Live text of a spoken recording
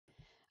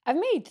I've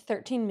made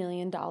 $13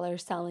 million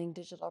selling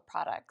digital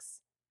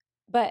products,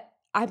 but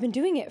I've been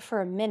doing it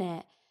for a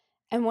minute.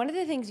 And one of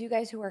the things you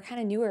guys who are kind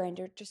of newer and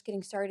you're just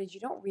getting started, you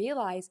don't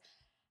realize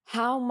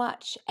how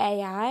much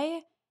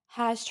AI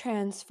has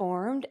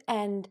transformed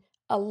and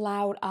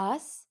allowed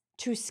us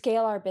to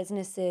scale our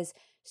businesses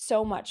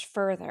so much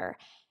further.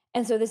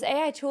 And so this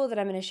AI tool that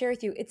I'm going to share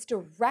with you, it's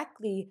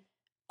directly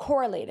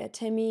correlated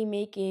to me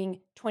making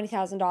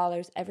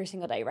 $20,000 every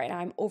single day. Right now,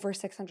 I'm over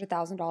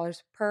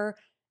 $600,000 per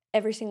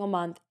every single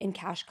month in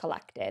cash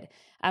collected,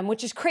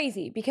 which is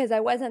crazy because I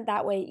wasn't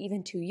that way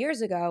even 2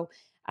 years ago.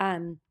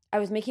 I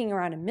was making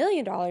around $1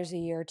 million a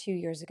year 2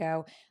 years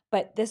ago,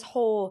 but this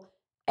whole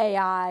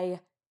AI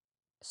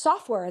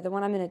software, the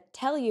one I'm going to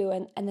tell you,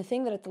 and the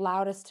thing that it's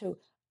allowed us to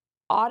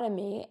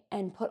automate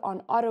and put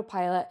on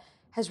autopilot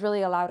has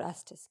really allowed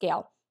us to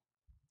scale.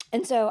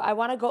 And so I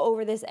want to go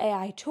over this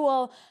AI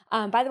tool.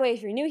 By the way,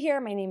 if you're new here,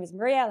 my name is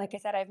Maria. Like I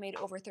said, I've made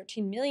over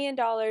 $13 million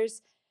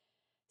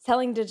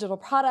selling digital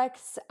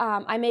products.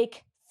 I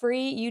make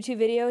free YouTube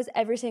videos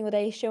every single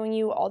day showing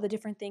you all the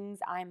different things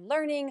I'm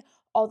learning,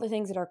 all the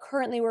things that are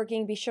currently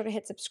working. Be sure to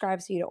hit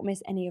subscribe so you don't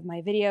miss any of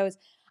my videos.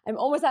 I'm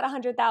almost at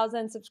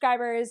 100,000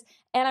 subscribers,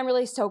 and I'm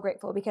really so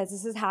grateful because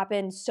this has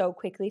happened so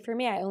quickly for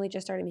me. I only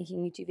just started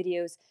making YouTube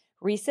videos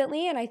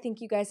recently, and I think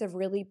you guys have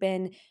really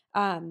been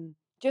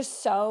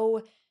just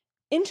so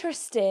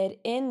interested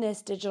in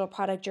this digital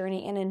product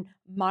journey and in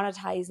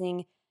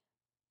monetizing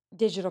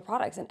digital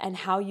products and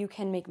how you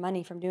can make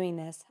money from doing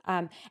this.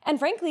 And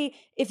frankly,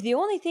 if the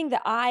only thing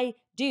that I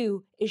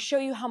do is show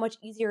you how much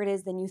easier it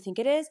is than you think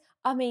it is,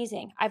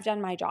 amazing. I've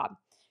done my job.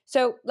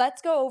 So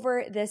let's go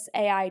over this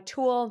AI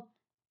tool.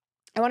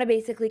 I want to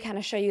basically kind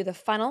of show you the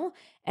funnel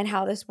and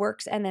how this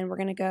works. And then we're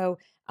going to go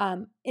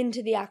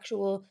into the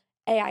actual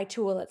AI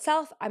tool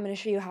itself. I'm going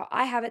to show you how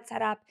I have it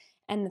set up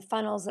and the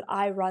funnels that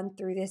I run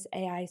through this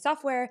AI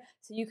software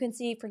so you can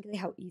see, frankly,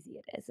 how easy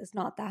it is. It's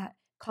not that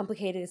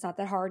complicated. It's not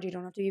that hard. You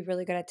don't have to be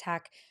really good at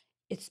tech.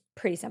 It's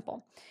pretty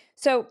simple.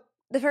 So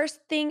the first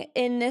thing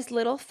in this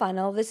little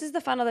funnel, this is the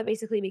funnel that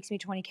basically makes me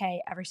 20K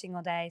every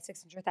single day,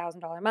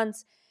 $600,000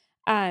 months.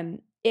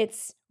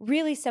 It's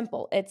really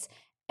simple. It's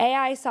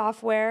AI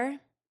software,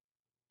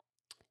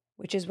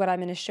 which is what I'm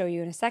going to show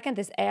you in a second.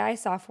 This AI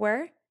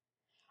software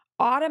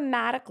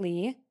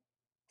automatically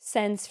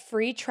sends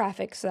free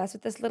traffic. So that's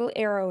what this little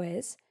arrow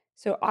is.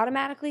 So it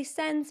automatically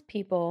sends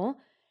people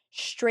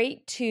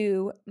straight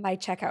to my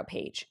checkout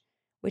page,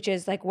 which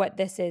is like what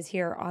this is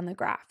here on the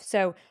graph.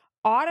 So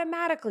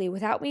automatically,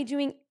 without me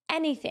doing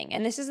anything,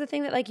 and this is the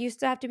thing that like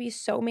used to have to be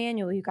so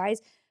manual. You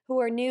guys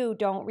who are new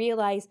don't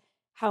realize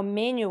how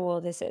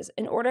manual this is.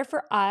 In order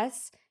for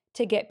us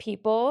to get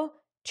people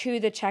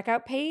to the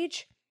checkout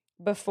page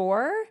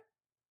before,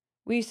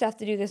 we used to have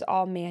to do this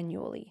all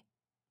manually.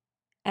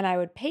 And I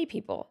would pay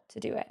people to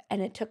do it.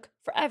 And it took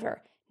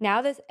forever.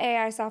 Now this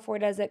AI software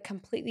does it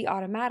completely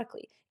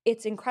automatically.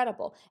 It's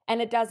incredible.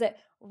 And it does it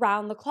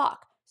round the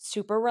clock,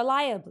 super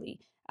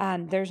reliably.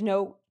 There's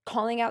no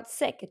calling out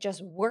sick. It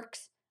just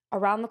works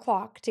around the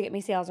clock to get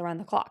me sales around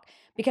the clock.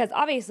 Because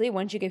obviously,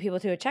 once you get people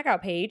to a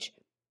checkout page,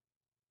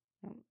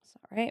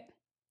 sorry,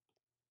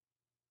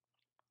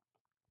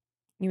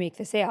 you make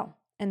the sale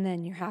and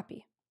then you're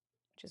happy,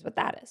 which is what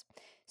that is.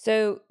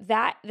 So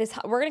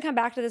we're going to come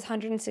back to this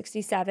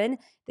 167.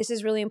 This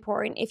is really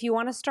important. If you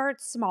want to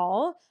start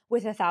small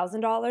with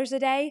 $1,000 a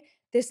day,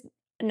 this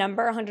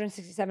number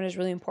 167 is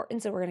really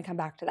important. So we're going to come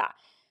back to that.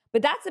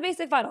 But that's the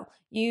basic funnel.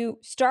 You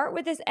start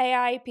with this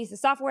AI piece of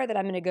software that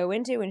I'm going to go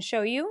into and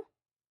show you.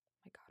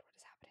 Oh my God, what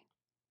is happening?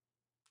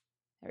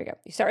 There we go.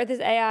 You start with this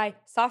AI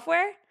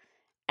software,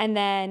 and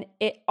then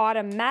it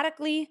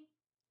automatically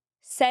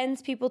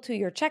sends people to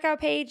your checkout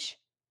page,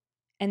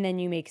 and then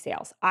you make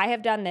sales. I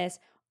have done this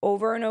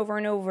over and over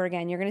and over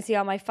again. You're going to see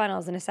all my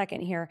funnels in a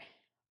second here.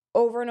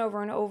 Over and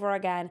over and over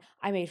again.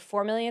 I made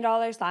 $4 million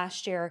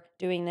last year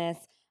doing this.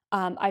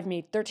 I've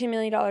made $13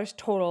 million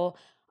total.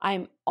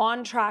 I'm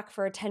on track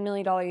for a $10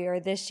 million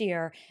year this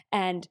year.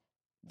 And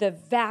the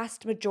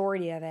vast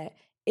majority of it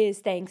is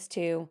thanks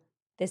to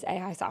this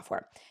AI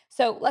software.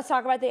 So let's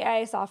talk about the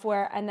AI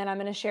software, and then I'm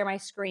going to share my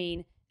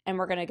screen and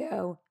we're going to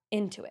go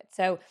into it.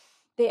 So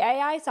the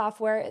AI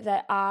software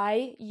that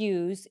I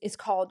use is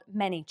called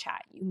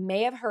ManyChat. You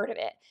may have heard of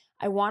it.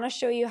 I want to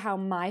show you how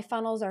my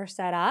funnels are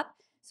set up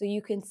so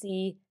you can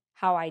see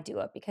how I do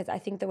it, because I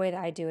think the way that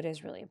I do it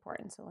is really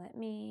important. So let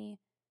me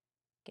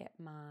get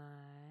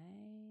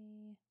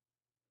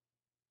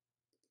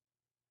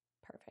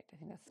perfect. I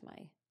think that's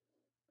my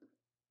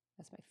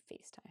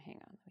FaceTime. Hang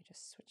on. Let me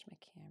just switch my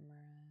camera.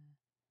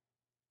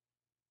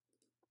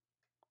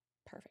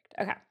 Perfect.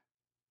 Okay.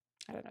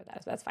 I don't know what that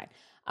is, but that's fine.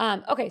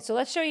 Okay, so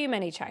let's show you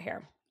ManyChat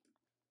here.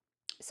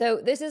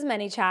 So this is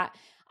ManyChat.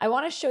 I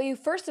want to show you,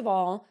 first of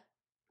all,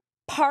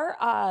 part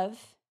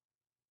of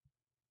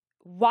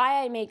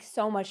why I make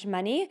so much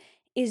money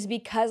is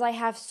because I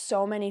have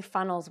so many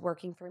funnels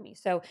working for me.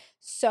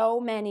 So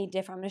many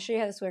different, I'm going to show you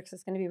how this works.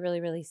 It's going to be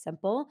really, really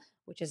simple,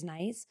 which is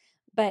nice.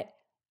 But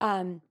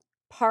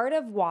part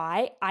of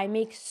why I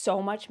make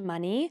so much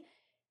money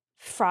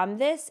from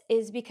this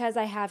is because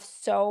I have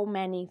so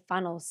many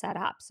funnels set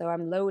up. So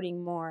I'm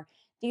loading more.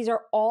 These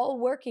are all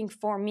working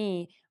for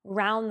me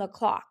round the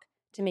clock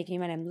to make me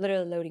money. I'm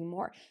literally loading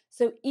more.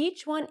 So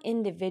each one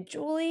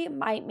individually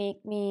might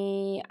make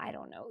me, I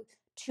don't know,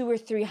 $200 or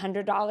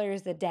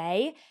 $300 a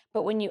day.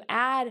 But when you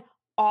add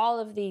all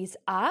of these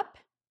up,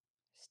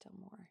 still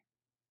more.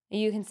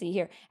 You can see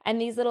here. And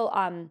these little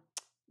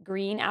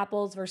green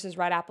apples versus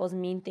red apples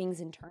mean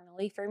things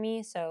internally for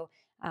me. So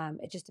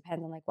it just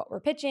depends on like what we're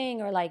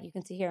pitching, or like you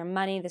can see here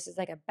money. This is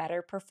like a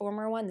better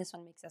performer one. This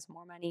one makes us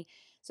more money.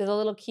 So the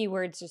little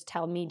keywords just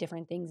tell me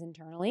different things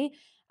internally.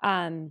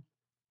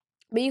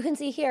 But you can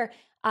see here,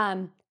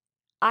 I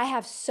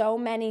have so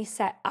many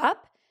set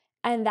up,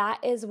 and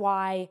that is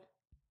why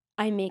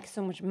I make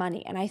so much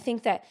money. And I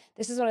think that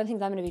this is one of the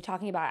things I'm going to be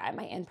talking about at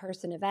my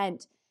in-person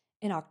event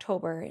in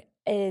October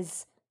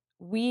is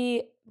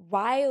we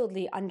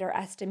wildly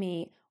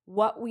underestimate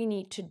what we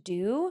need to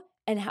do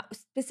and how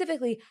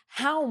specifically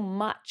how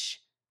much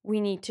we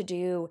need to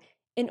do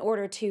in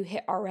order to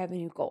hit our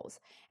revenue goals.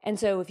 And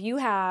so if you're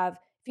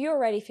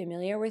already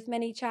familiar with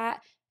ManyChat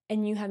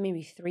and you have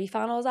maybe 3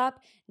 funnels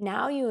up,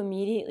 now you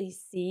immediately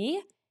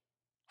see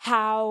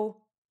how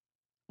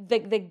the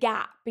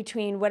gap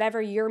between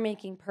whatever you're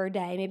making per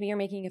day, maybe you're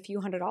making a few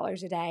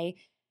 $100s a day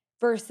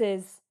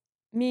versus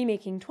me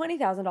making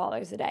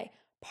 $20,000 a day.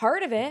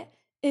 Part of it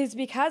is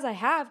because I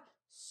have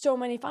so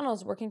many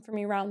funnels working for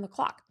me around the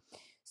clock.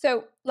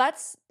 So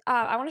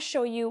I want to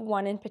show you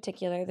one in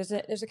particular. There's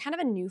a kind of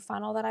a new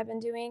funnel that I've been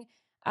doing,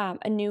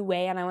 a new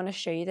way, and I want to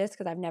show you this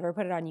because I've never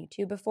put it on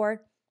YouTube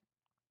before.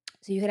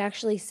 So you can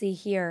actually see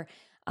here,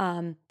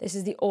 this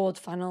is the old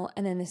funnel,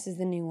 and then this is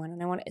the new one,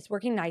 and it's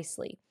working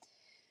nicely.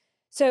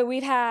 So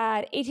we've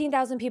had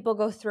 18,000 people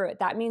go through it.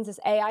 That means this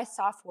AI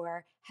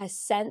software has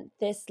sent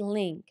this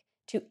link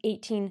to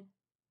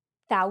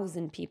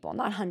 18,000 people,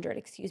 not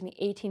 100,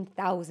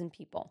 18,000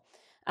 people,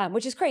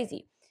 which is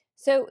crazy.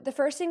 So the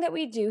first thing that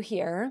we do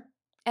here,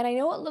 and I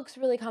know it looks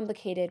really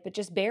complicated, but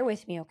just bear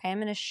with me, okay? I'm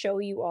going to show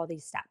you all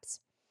these steps.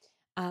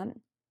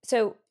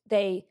 So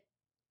they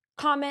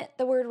comment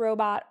the word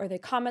robot, or they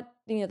comment,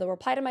 they'll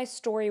reply to my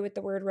story with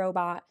the word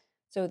robot.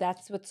 So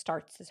that's what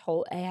starts this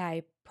whole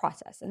AI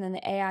process. And then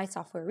the AI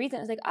software reads it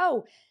and it's like,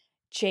 oh,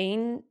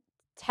 Jane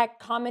Tech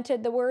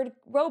commented the word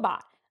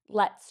robot.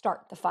 Let's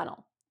start the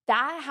funnel.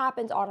 That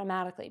happens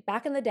automatically.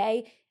 Back in the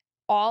day,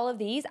 all of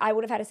these, I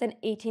would have had to send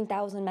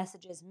 18,000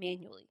 messages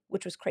manually,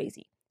 which was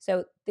crazy.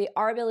 So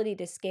our ability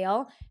to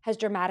scale has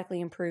dramatically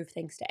improved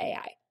thanks to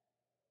AI.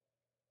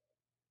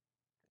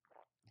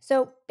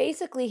 So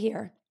basically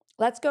here,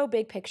 let's go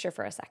big picture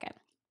for a second.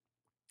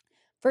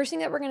 First thing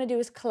that we're going to do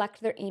is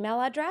collect their email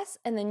address.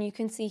 And then you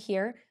can see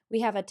here,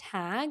 we have a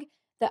tag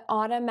that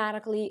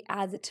automatically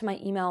adds it to my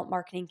email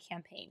marketing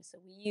campaign. So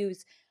we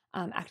use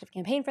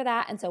ActiveCampaign for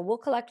that. And so we'll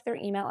collect their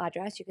email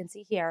address. You can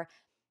see here,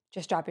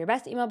 just drop your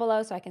best email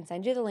below so I can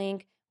send you the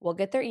link. We'll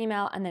get their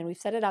email, and then we've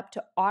set it up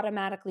to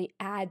automatically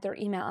add their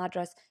email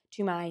address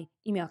to my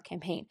email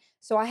campaign.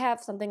 So I have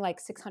something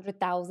like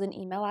 600,000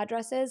 email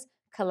addresses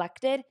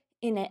collected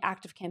in an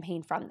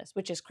ActiveCampaign from this,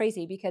 which is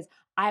crazy because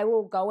I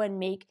will go and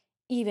make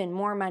even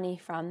more money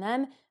from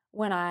them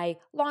when I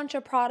launch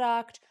a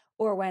product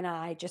or when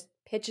I just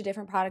pitch a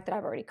different product that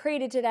I've already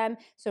created to them.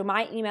 So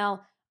my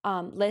email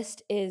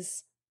list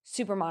is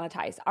super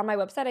monetized. On my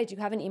website, I do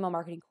have an email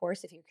marketing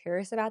course if you're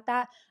curious about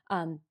that.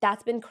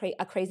 That's been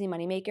a crazy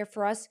moneymaker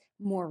for us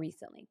more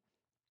recently.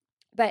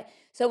 But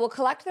so we'll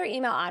collect their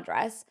email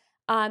address.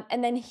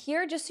 And then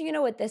here, just so you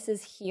know what this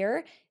is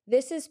here,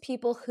 this is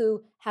people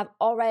who have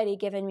already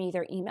given me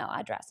their email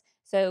address.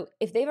 So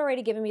if they've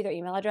already given me their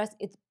email address,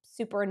 it's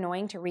super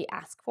annoying to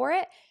re-ask for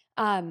it.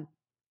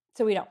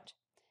 So we don't.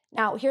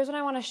 Now, here's what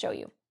I want to show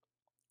you.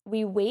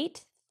 We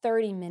wait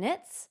 30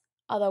 minutes,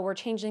 although we're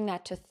changing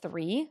that to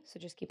 3. So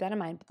just keep that in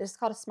mind. But this is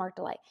called a smart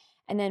delay.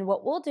 And then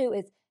what we'll do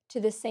is to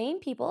the same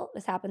people,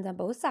 this happens on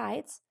both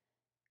sides,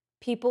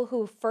 people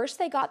who first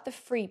they got the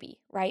freebie,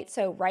 right?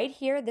 So right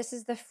here, this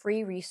is the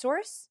free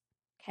resource,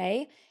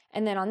 okay?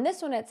 And then on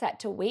this one, it's set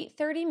to wait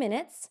 30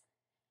 minutes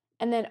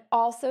and then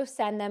also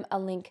send them a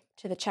link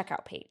to the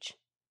checkout page.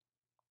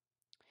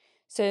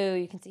 So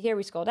you can see here,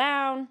 we scroll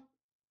down,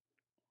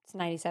 it's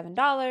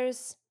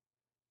 $97.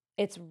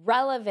 It's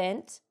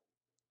relevant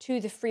to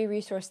the free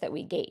resource that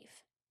we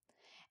gave.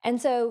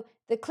 And so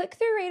the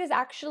click-through rate is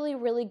actually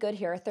really good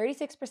here, a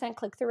 36%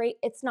 click-through rate.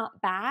 It's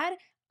not bad.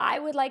 I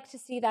would like to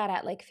see that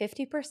at like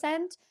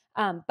 50%,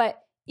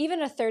 but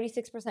even a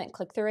 36%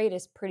 click-through rate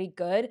is pretty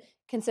good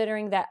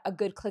considering that a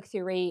good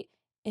click-through rate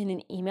in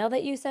an email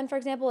that you send, for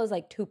example, is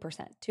like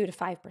 2%, 2 to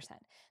 5%.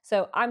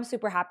 So I'm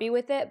super happy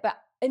with it, but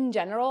in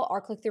general,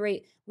 our click-through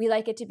rate, we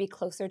like it to be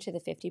closer to the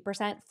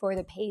 50% for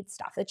the paid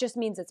stuff. It just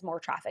means it's more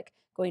traffic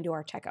going to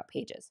our checkout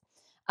pages.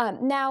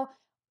 Now,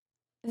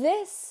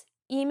 this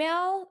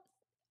email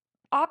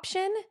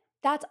option,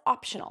 that's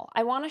optional.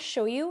 I want to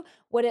show you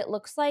what it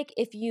looks like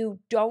if you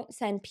don't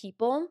send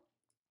people.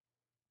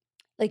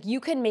 Like you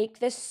can make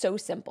this so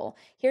simple.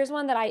 Here's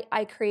one that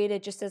I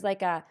created just as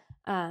like a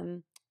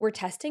we're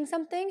testing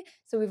something.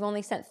 So we've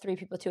only sent 3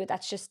 people to it.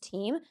 That's just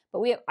team.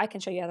 But I can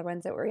show you other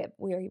ones that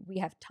we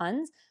have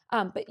tons.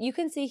 But you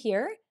can see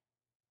here,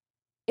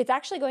 it's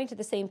actually going to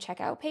the same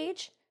checkout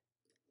page,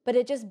 but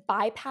it just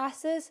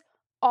bypasses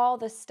all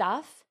the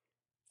stuff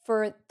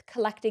for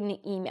collecting the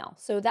email.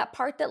 So that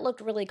part that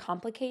looked really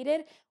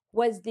complicated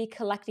was the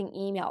collecting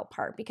email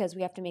part, because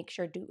we have to make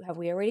sure, have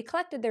we already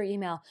collected their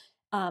email?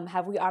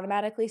 Have we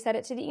automatically set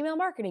it to the email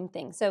marketing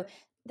thing? So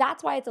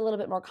that's why it's a little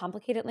bit more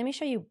complicated. Let me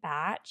show you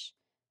batch.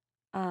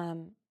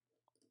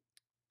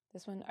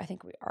 This one, I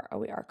think we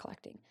are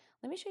collecting.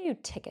 Let me show you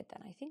ticket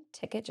then. I think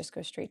ticket just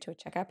goes straight to a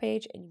checkout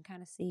page and you can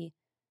kind of see.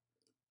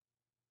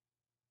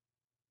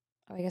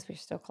 Oh, I guess we're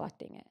still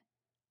collecting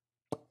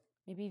it.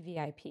 Maybe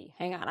VIP.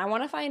 Hang on. I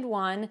want to find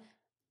one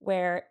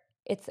where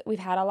we've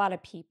had a lot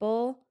of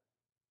people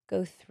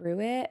go through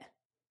it.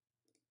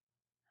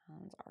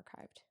 It's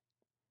archived.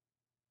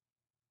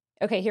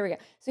 Okay, here we go.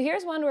 So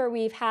here's one where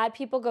we've had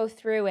people go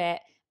through it.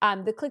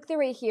 The click-through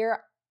rate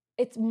here,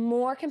 it's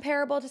more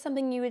comparable to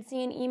something you would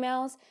see in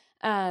emails.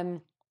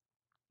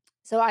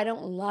 So I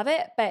don't love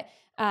it, but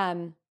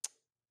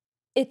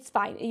it's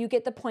fine. You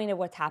get the point of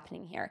what's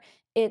happening here.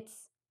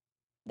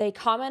 They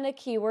comment a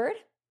keyword,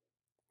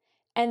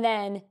 and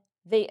then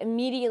they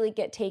immediately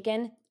get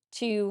taken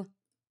to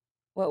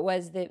what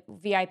was the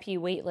VIP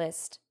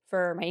waitlist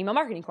for my email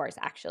marketing course,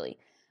 actually.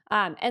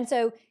 And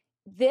so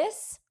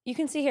this, you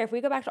can see here, if we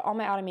go back to all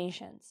my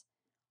automations,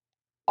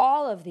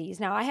 all of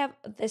these, now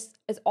this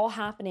is all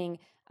happening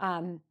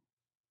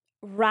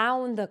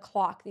round the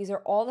clock. These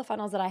are all the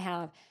funnels that I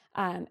have.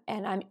 And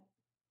I'm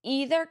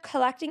either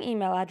collecting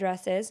email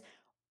addresses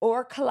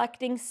or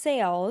collecting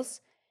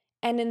sales.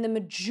 And in the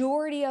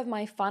majority of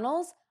my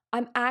funnels,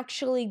 I'm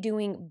actually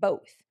doing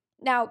both.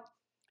 Now,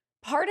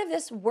 part of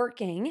this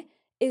working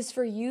is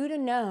for you to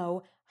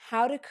know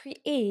how to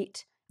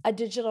create a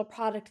digital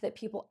product that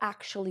people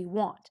actually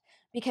want,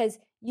 because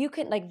you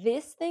can, like,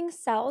 this thing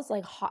sells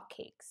like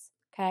hotcakes,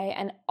 okay?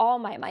 And all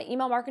my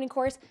email marketing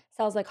course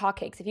sells like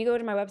hotcakes. If you go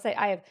to my website,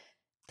 I have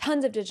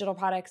tons of digital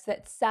products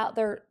that sell.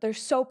 They're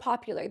so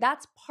popular.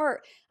 That's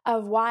part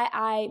of why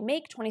I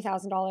make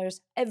 $20,000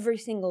 every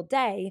single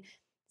day,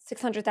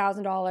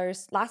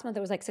 $600,000. Last month it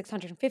was like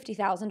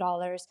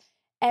 $650,000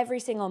 every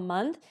single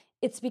month.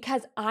 It's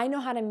because I know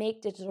how to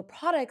make digital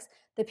products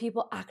that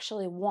people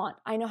actually want.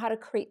 I know how to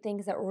create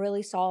things that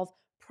really solve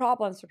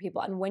problems for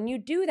people. And when you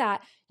do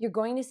that, you're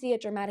going to see a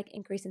dramatic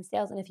increase in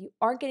sales. And if you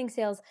aren't getting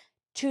sales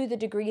to the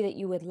degree that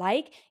you would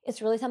like,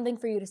 it's really something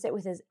for you to sit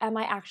with is, am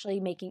I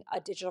actually making a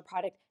digital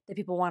product that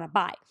people want to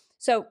buy?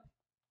 So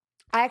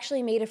I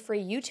actually made a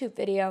free YouTube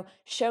video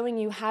showing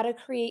you how to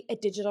create a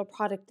digital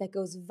product that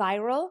goes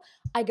viral.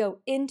 I go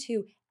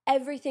into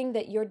everything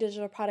that your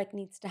digital product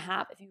needs to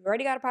have. If you've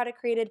already got a product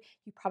created,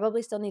 you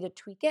probably still need to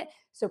tweak it.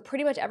 So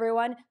pretty much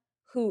everyone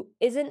who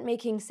isn't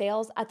making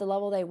sales at the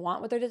level they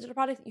want with their digital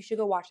product, you should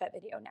go watch that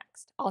video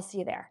next. I'll see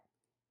you there.